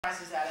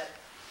Prices at it.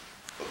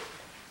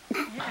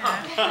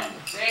 Yeah.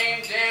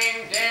 Ding,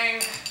 ding,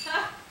 ding.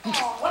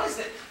 Oh, What is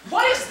it?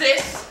 What is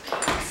this?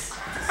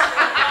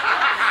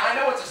 I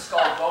know it's a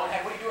skull,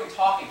 bonehead. What are you doing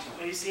talking to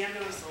when it? you see him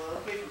doing a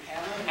soliloquy from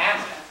Hamlet.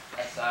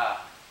 Hamlet.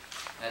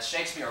 That's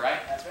Shakespeare, right?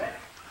 That's right.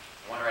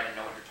 I wonder I didn't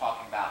know what you're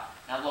talking about.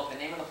 Now look, the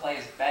name of the play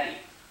is Betty.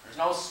 There's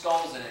no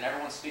skulls in it, and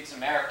everyone speaks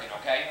American,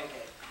 okay?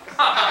 Okay.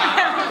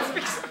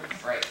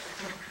 Great.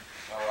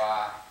 So,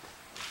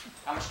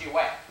 how much do you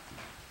weigh?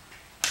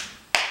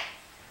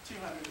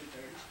 230.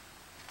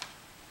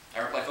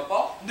 Ever play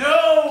football?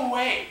 No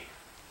way!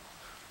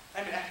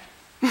 I mean,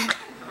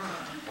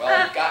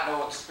 Well, you've got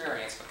no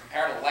experience, but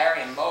compared to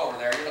Larry and Mo over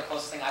there, you're the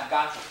closest thing I've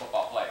got to a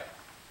football player.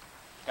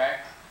 Okay?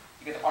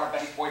 You get the part of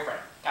Betty's boyfriend,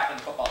 captain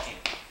of the football team.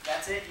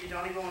 that's it? You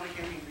don't even want to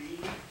hear me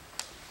read?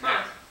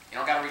 Now, you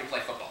don't gotta read to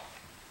play football.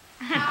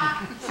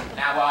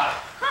 Now,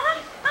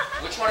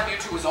 which one of you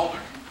two is older?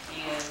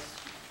 He is.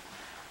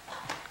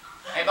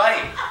 Hey,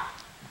 buddy.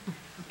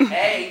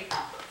 Hey.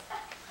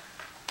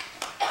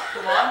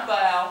 Come on,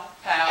 pal,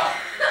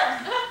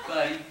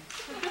 buddy.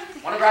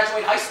 Want to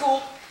graduate high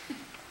school?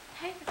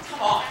 Come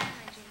on.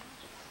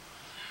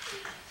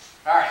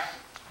 All right.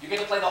 You get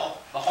to play the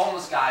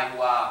homeless guy who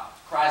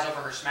cries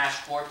over her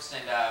smashed corpse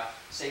and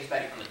saves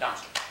Betty from the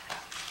dumpster.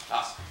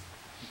 Awesome.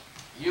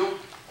 You're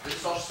the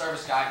social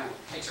service guy who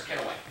takes her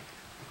kid away.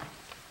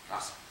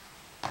 Awesome.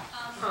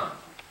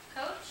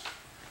 Coach,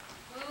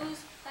 who's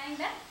playing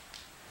Betty?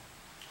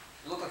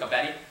 You look like a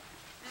Betty.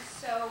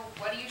 So,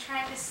 what are you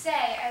trying to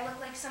say? I look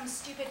like some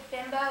stupid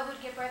bimbo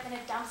who'd give birth in a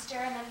dumpster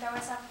and then throw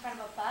herself in front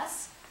of a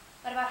bus?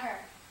 What about her?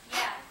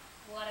 Yeah,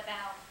 what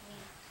about me?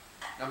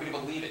 Nobody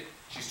believe it.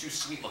 She's too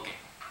sweet looking.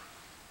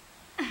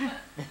 But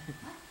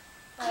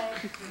I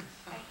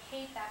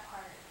hate that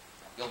part.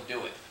 You'll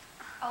do it.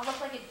 I'll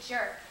look like a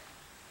jerk.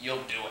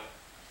 You'll do it.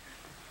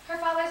 Her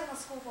father's on the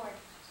school board.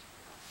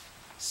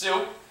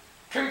 Sue,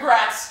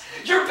 congrats!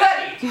 You're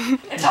Betty!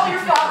 And tell your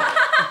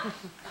father!